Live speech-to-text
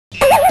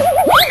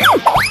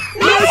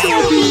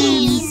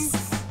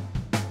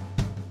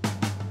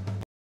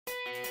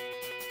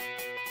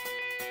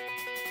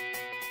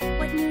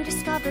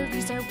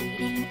discoveries are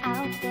waiting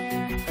out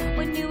there?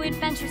 What new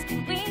adventures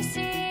can we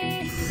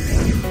see?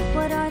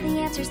 What are the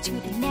answers to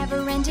the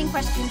never-ending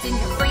questions in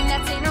your brain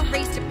that's in a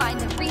race to find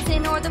the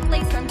reason or the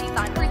place from deep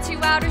on Earth to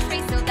outer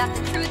space, so that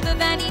the truth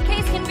of any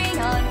case can be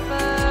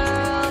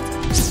unfurled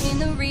in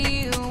the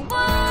real world.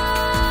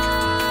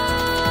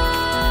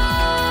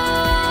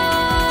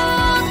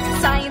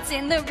 Science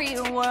in the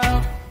real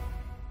world.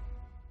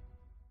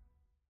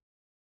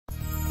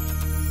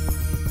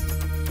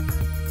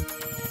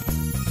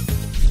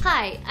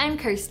 Hi, I'm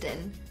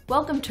Kirsten.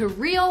 Welcome to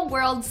Real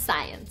World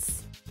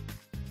Science.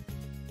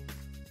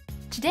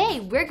 Today,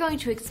 we're going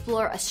to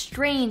explore a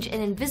strange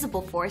and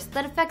invisible force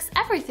that affects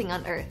everything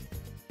on Earth.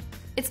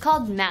 It's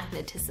called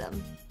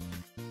magnetism.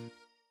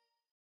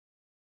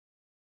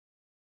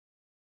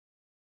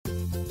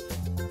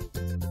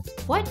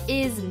 What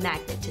is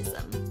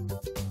magnetism?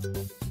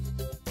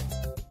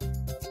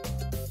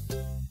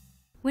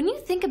 When you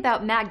think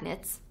about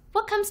magnets,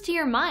 what comes to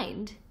your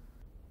mind?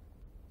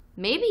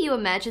 Maybe you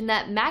imagine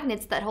that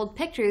magnets that hold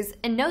pictures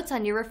and notes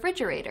on your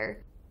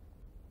refrigerator.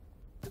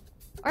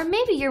 Or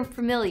maybe you're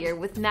familiar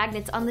with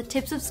magnets on the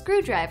tips of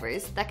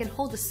screwdrivers that can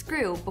hold a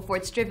screw before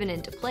it's driven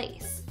into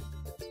place.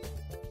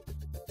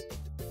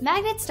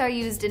 Magnets are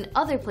used in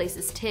other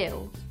places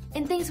too,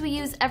 in things we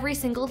use every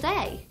single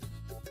day.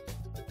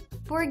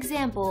 For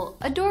example,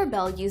 a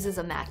doorbell uses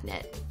a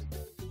magnet.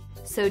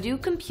 So do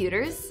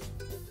computers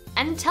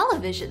and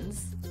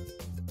televisions.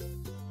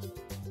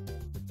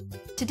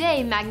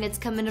 Today, magnets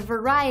come in a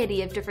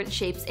variety of different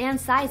shapes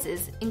and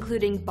sizes,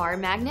 including bar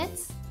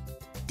magnets,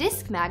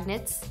 disc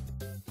magnets,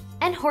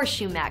 and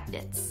horseshoe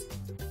magnets.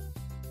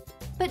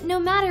 But no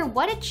matter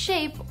what its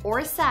shape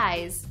or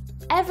size,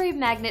 every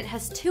magnet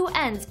has two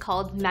ends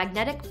called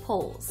magnetic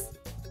poles.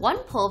 One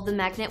pole of the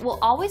magnet will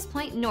always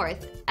point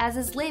north, as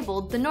is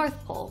labeled the North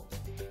Pole,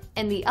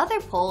 and the other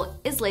pole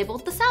is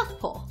labeled the South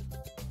Pole.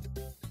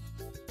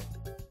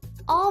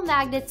 All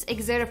magnets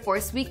exert a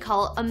force we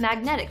call a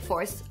magnetic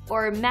force,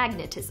 or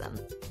magnetism.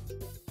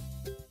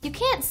 You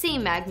can't see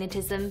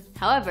magnetism,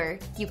 however,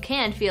 you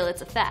can feel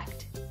its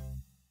effect.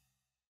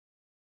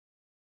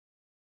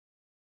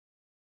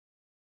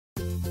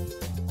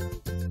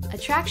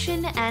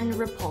 Attraction and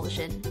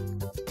repulsion.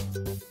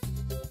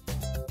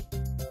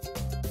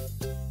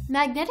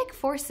 Magnetic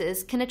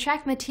forces can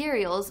attract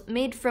materials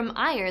made from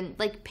iron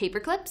like paper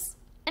clips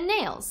and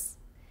nails.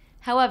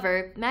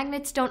 However,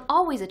 magnets don't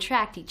always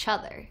attract each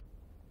other.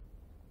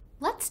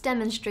 Let's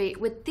demonstrate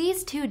with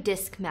these two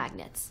disc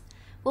magnets.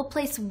 We'll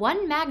place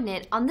one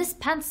magnet on this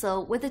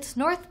pencil with its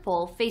north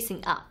pole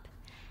facing up,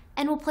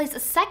 and we'll place a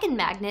second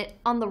magnet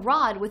on the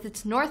rod with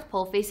its north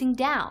pole facing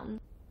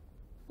down.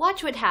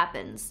 Watch what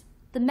happens.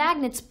 The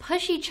magnets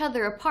push each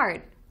other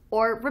apart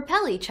or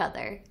repel each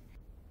other.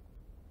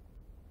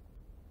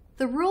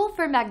 The rule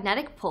for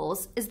magnetic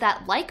poles is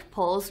that like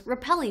poles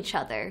repel each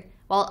other,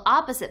 while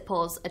opposite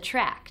poles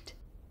attract.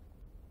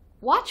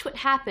 Watch what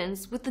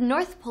happens with the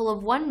north pole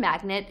of one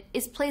magnet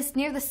is placed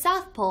near the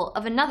south pole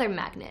of another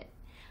magnet.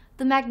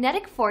 The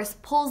magnetic force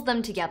pulls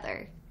them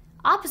together.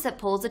 Opposite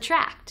poles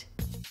attract.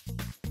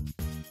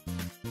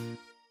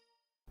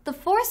 The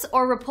force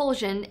or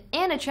repulsion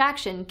and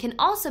attraction can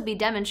also be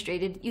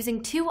demonstrated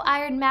using two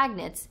iron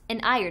magnets and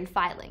iron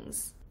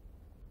filings.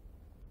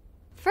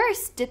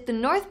 First, dip the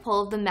north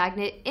pole of the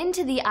magnet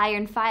into the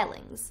iron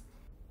filings.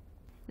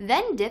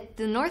 Then dip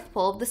the north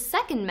pole of the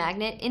second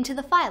magnet into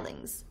the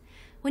filings.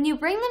 When you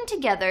bring them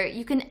together,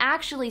 you can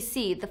actually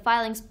see the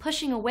filings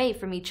pushing away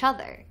from each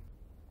other.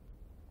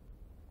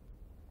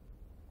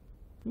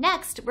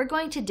 Next, we're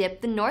going to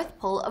dip the north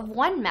pole of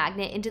one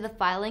magnet into the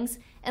filings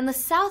and the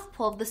south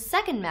pole of the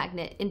second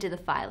magnet into the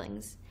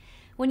filings.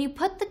 When you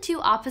put the two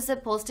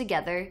opposite poles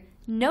together,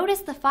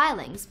 notice the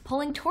filings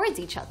pulling towards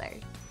each other.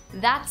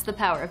 That's the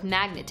power of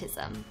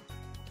magnetism.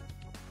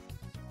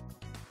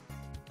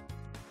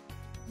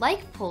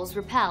 Like poles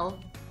repel,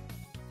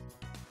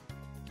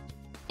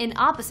 and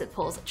opposite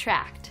poles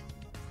attract.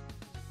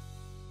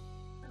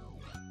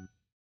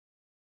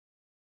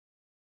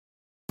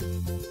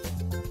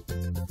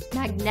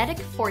 Magnetic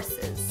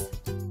forces.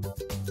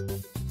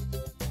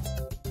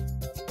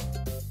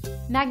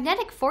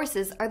 Magnetic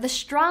forces are the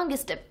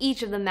strongest of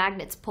each of the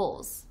magnet's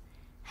poles.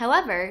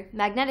 However,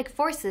 magnetic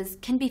forces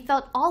can be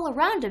felt all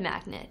around a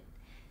magnet.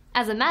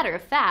 As a matter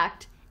of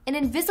fact, an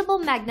invisible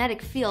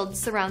magnetic field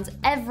surrounds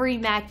every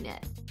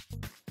magnet.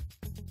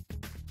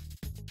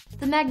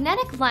 The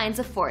magnetic lines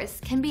of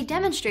force can be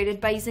demonstrated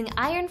by using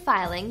iron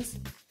filings,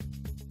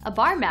 a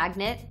bar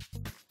magnet,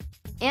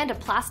 and a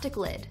plastic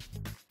lid.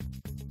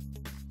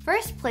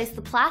 First, place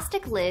the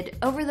plastic lid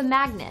over the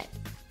magnet.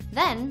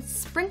 Then,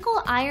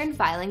 sprinkle iron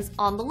filings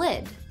on the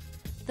lid.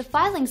 The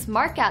filings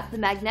mark out the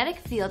magnetic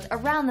field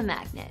around the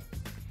magnet.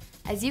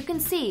 As you can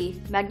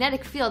see,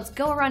 magnetic fields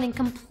go around in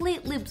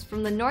complete loops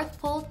from the north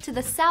pole to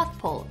the south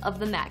pole of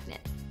the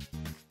magnet.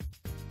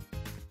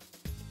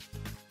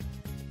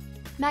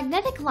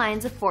 Magnetic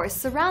lines of force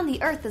surround the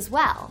Earth as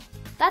well.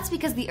 That's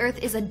because the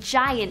Earth is a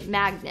giant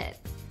magnet.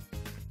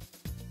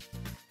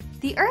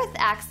 The Earth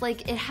acts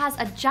like it has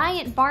a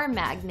giant bar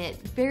magnet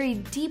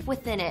buried deep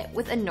within it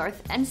with a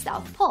north and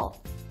south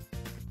pole,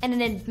 and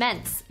an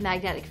immense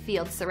magnetic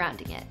field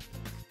surrounding it.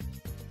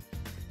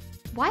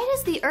 Why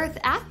does the Earth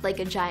act like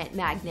a giant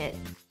magnet?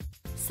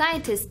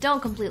 Scientists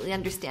don't completely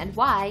understand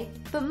why,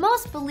 but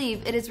most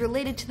believe it is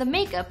related to the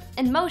makeup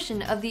and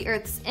motion of the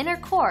Earth's inner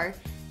core,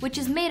 which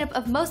is made up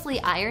of mostly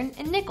iron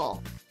and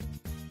nickel.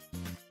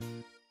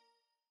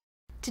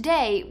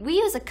 Today, we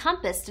use a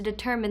compass to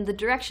determine the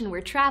direction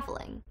we're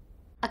traveling.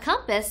 A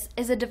compass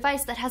is a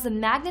device that has a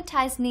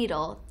magnetized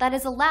needle that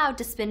is allowed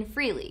to spin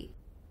freely.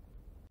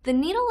 The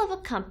needle of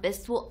a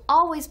compass will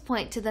always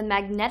point to the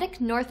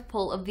magnetic north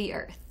pole of the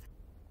Earth.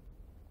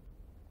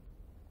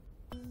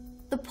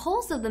 The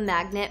poles of the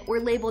magnet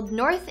were labeled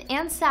north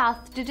and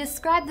south to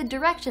describe the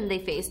direction they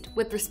faced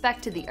with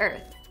respect to the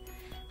Earth.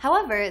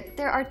 However,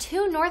 there are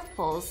 2 north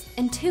poles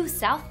and 2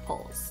 south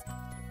poles.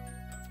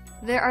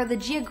 There are the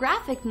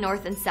geographic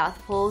north and south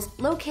poles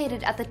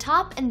located at the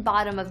top and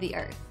bottom of the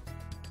Earth.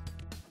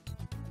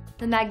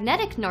 The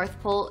magnetic north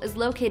pole is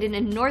located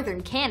in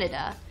northern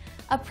Canada,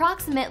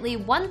 approximately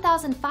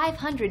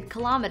 1,500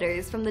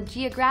 kilometers from the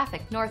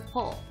geographic north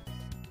pole.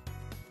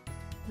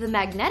 The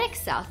magnetic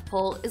south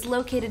pole is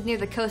located near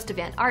the coast of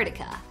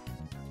Antarctica.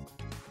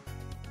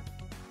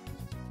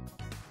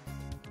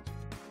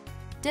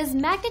 Does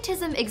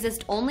magnetism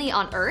exist only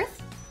on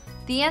Earth?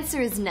 The answer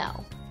is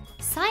no.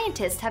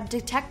 Scientists have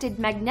detected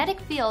magnetic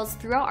fields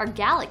throughout our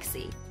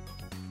galaxy.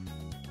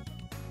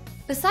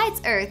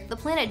 Besides Earth, the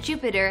planet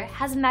Jupiter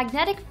has a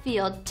magnetic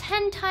field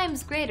 10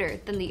 times greater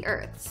than the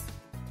Earth's.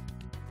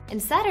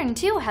 And Saturn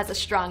too has a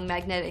strong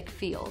magnetic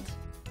field.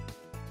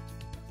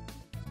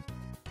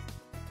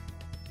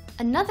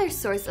 Another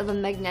source of a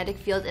magnetic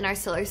field in our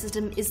solar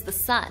system is the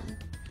Sun.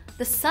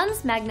 The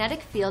Sun's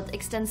magnetic field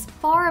extends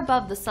far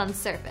above the Sun's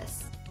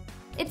surface.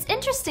 It's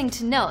interesting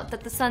to note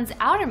that the Sun's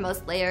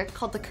outermost layer,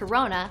 called the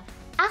corona,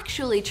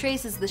 actually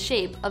traces the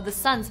shape of the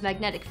Sun's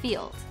magnetic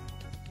field.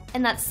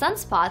 And that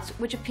sunspots,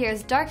 which appear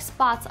as dark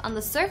spots on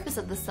the surface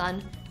of the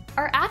Sun,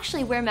 are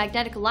actually where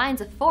magnetic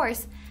lines of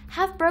force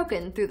have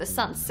broken through the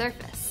Sun's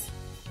surface.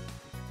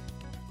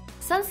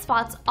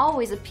 Sunspots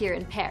always appear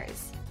in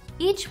pairs,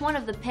 each one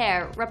of the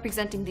pair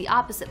representing the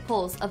opposite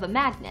poles of a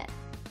magnet.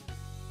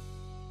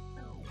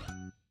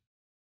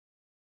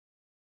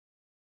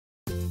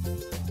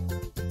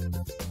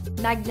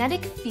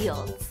 Magnetic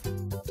fields.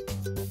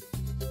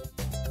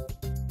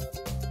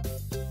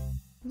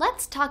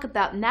 Let's talk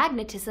about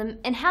magnetism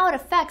and how it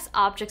affects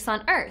objects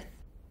on Earth.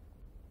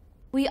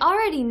 We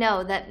already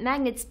know that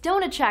magnets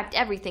don't attract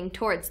everything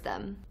towards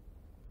them.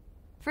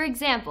 For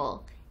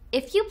example,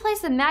 if you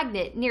place a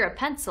magnet near a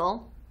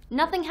pencil,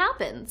 nothing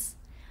happens.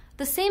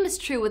 The same is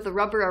true with a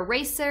rubber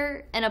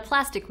eraser and a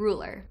plastic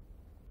ruler.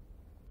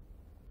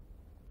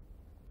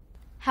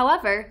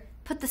 However,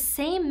 put the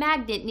same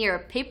magnet near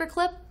a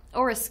paperclip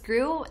or a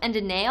screw and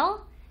a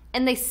nail,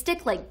 and they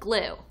stick like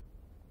glue.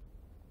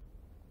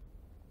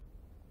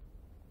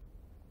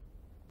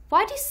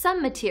 Why do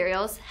some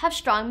materials have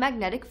strong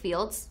magnetic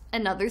fields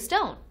and others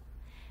don't?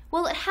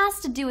 Well, it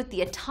has to do with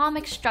the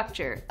atomic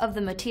structure of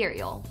the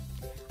material.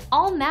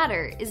 All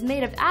matter is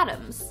made of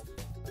atoms.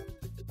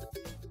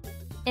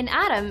 An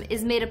atom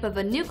is made up of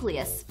a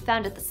nucleus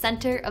found at the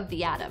center of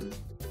the atom.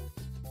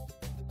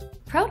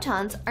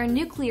 Protons are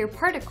nuclear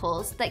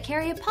particles that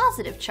carry a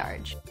positive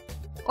charge.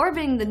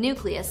 Orbiting the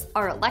nucleus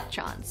are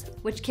electrons,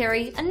 which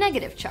carry a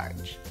negative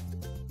charge.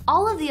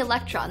 All of the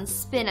electrons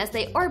spin as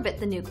they orbit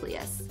the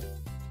nucleus.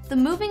 The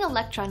moving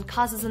electron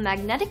causes a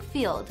magnetic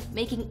field,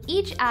 making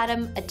each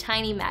atom a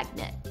tiny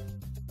magnet.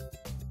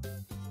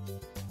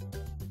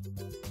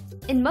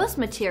 In most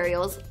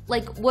materials,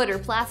 like wood or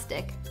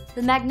plastic,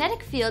 the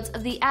magnetic fields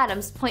of the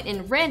atoms point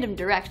in random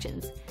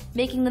directions,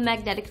 making the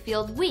magnetic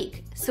field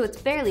weak, so it's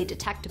barely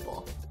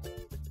detectable.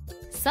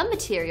 Some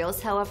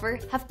materials, however,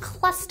 have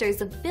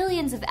clusters of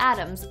billions of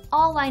atoms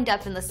all lined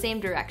up in the same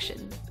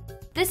direction.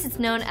 This is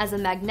known as a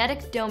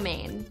magnetic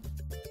domain.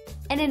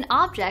 In an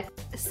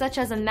object, such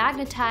as a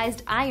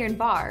magnetized iron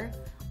bar,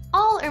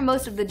 all or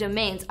most of the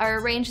domains are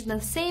arranged in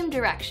the same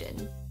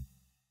direction.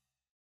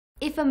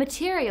 If a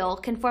material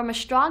can form a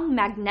strong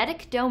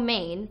magnetic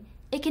domain,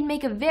 it can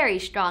make a very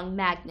strong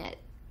magnet.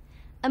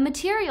 A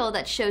material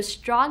that shows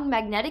strong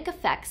magnetic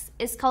effects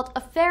is called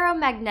a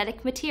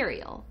ferromagnetic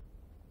material.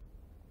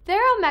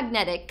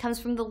 Ferromagnetic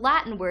comes from the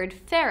Latin word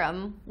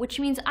ferrum, which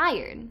means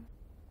iron.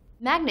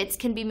 Magnets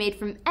can be made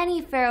from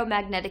any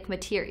ferromagnetic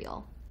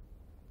material.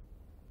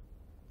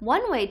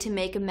 One way to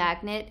make a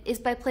magnet is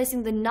by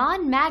placing the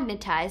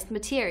non-magnetized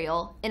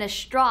material in a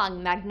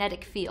strong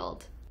magnetic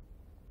field.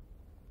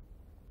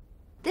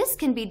 This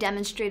can be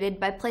demonstrated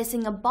by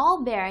placing a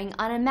ball bearing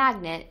on a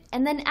magnet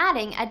and then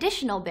adding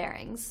additional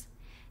bearings.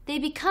 They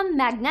become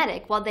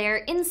magnetic while they are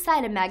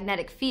inside a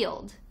magnetic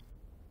field.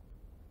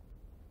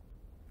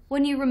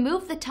 When you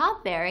remove the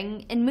top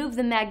bearing and move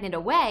the magnet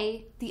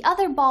away, the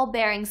other ball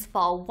bearings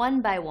fall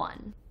one by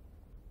one.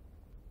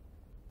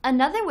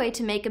 Another way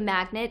to make a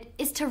magnet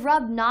is to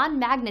rub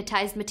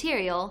non-magnetized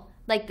material,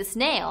 like this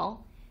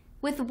nail,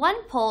 with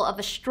one pole of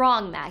a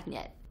strong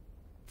magnet.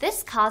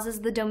 This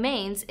causes the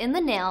domains in the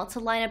nail to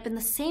line up in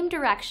the same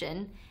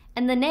direction,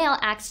 and the nail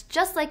acts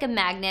just like a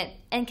magnet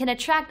and can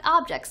attract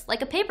objects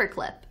like a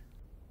paperclip.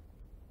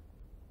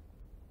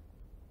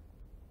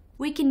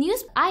 We can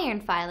use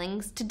iron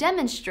filings to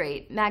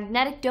demonstrate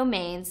magnetic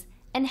domains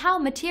and how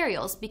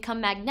materials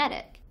become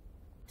magnetic.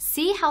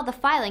 See how the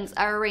filings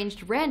are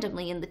arranged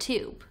randomly in the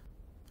tube.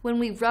 When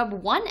we rub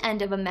one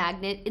end of a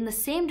magnet in the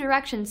same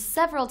direction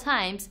several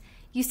times,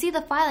 you see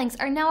the filings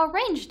are now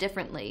arranged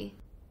differently.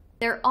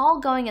 They're all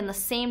going in the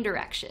same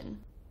direction.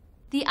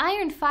 The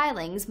iron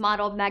filings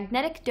model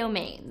magnetic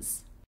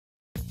domains.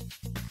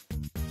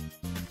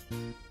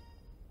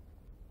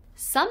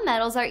 Some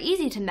metals are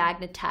easy to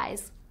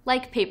magnetize,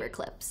 like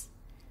paperclips,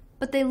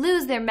 but they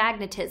lose their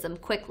magnetism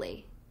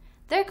quickly.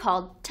 They're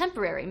called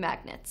temporary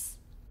magnets.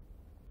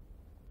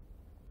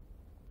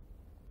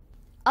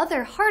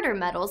 Other harder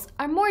metals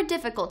are more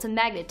difficult to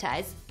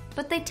magnetize,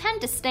 but they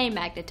tend to stay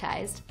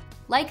magnetized,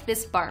 like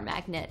this bar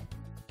magnet.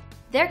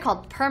 They're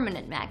called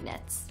permanent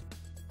magnets.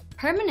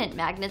 Permanent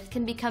magnets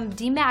can become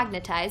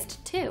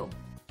demagnetized too.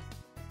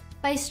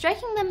 By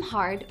striking them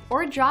hard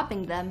or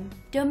dropping them,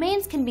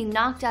 domains can be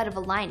knocked out of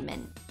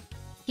alignment.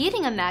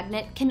 Heating a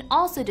magnet can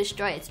also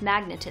destroy its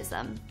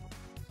magnetism.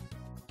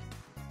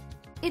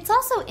 It's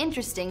also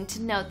interesting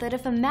to note that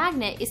if a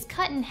magnet is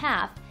cut in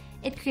half,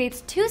 it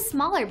creates two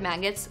smaller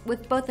magnets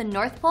with both a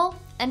north pole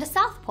and a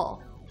south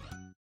pole.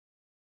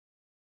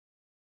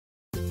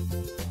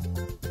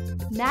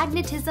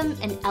 Magnetism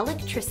and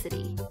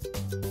electricity.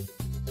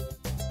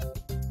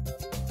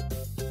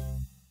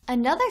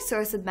 Another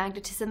source of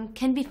magnetism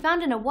can be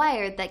found in a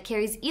wire that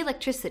carries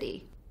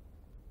electricity.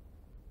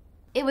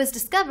 It was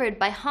discovered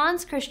by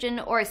Hans Christian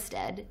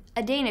Ørsted,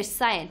 a Danish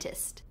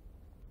scientist.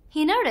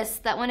 He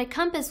noticed that when a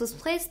compass was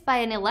placed by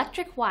an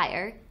electric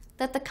wire,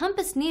 that the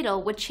compass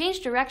needle would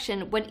change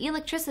direction when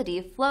electricity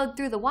flowed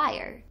through the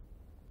wire.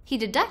 He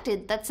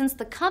deducted that since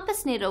the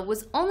compass needle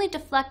was only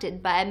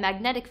deflected by a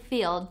magnetic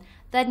field,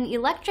 that an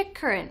electric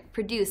current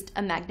produced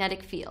a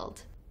magnetic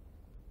field.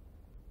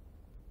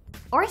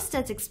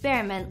 Ørsted's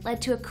experiment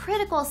led to a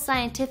critical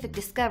scientific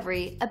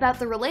discovery about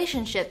the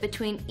relationship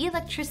between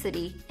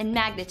electricity and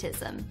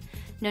magnetism,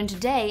 known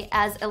today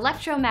as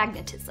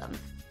electromagnetism.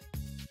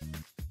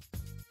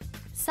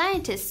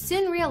 Scientists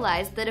soon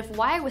realized that if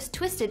wire was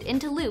twisted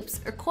into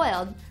loops or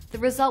coiled, the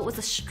result was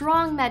a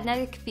strong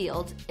magnetic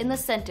field in the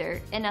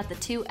center and at the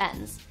two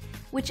ends,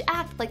 which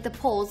act like the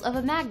poles of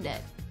a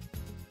magnet.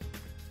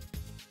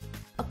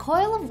 A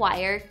coil of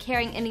wire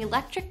carrying an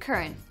electric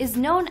current is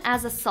known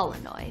as a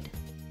solenoid.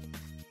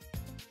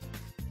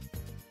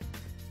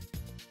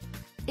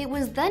 It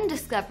was then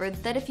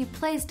discovered that if you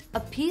placed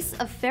a piece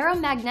of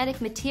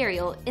ferromagnetic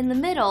material in the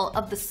middle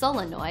of the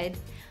solenoid,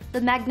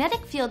 the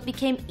magnetic field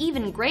became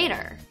even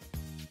greater.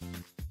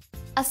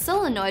 A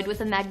solenoid with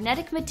a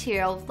magnetic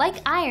material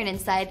like iron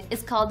inside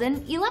is called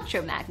an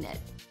electromagnet.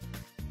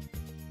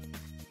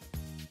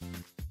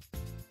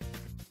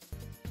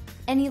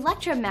 An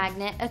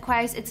electromagnet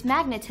acquires its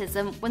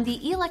magnetism when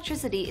the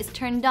electricity is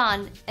turned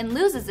on and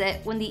loses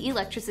it when the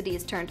electricity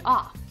is turned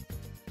off.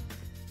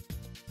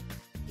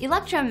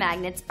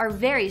 Electromagnets are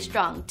very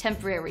strong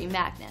temporary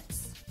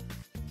magnets.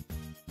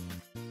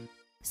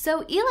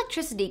 So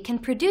electricity can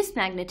produce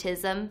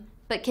magnetism,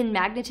 but can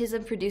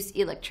magnetism produce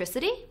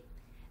electricity?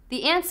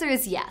 The answer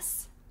is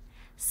yes.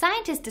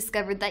 Scientists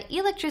discovered that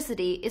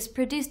electricity is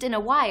produced in a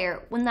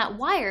wire when that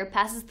wire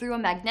passes through a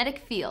magnetic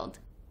field,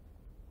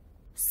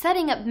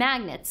 setting up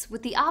magnets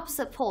with the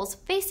opposite poles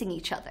facing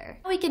each other.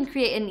 We can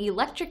create an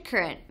electric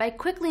current by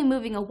quickly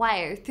moving a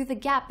wire through the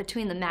gap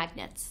between the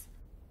magnets.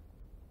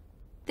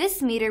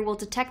 This meter will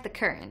detect the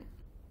current.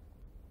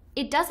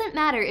 It doesn't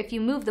matter if you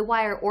move the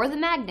wire or the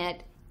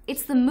magnet,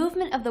 it's the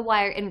movement of the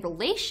wire in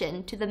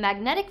relation to the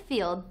magnetic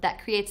field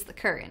that creates the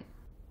current.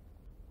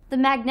 The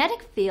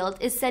magnetic field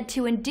is said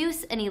to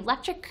induce an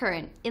electric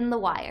current in the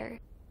wire.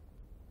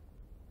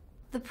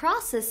 The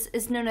process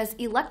is known as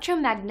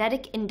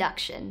electromagnetic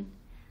induction.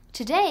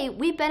 Today,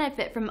 we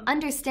benefit from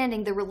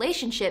understanding the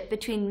relationship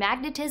between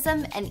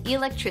magnetism and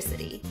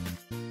electricity.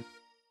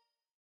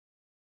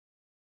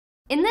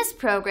 In this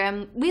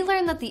program, we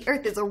learned that the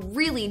Earth is a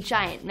really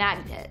giant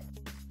magnet,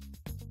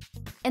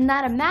 and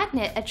that a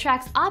magnet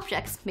attracts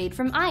objects made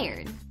from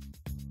iron.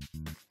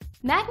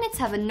 Magnets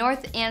have a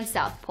north and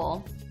south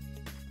pole,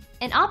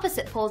 and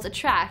opposite poles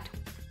attract,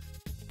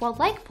 while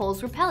like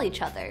poles repel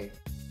each other.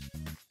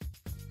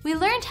 We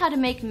learned how to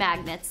make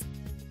magnets,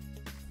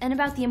 and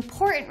about the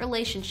important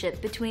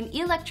relationship between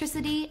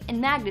electricity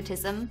and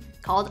magnetism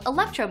called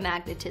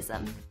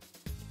electromagnetism.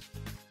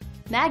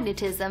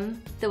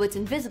 Magnetism, though it's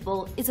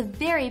invisible, is a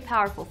very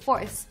powerful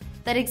force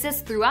that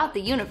exists throughout the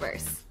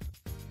universe.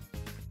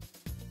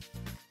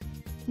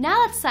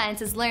 Now that science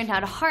has learned how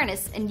to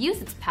harness and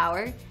use its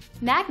power,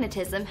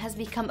 magnetism has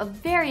become a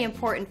very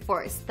important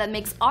force that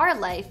makes our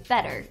life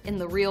better in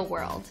the real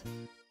world.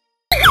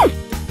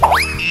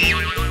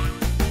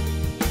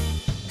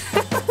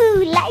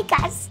 Like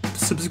us.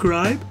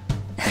 Subscribe.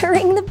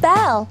 Ring the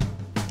bell.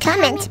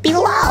 Comment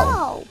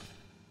below.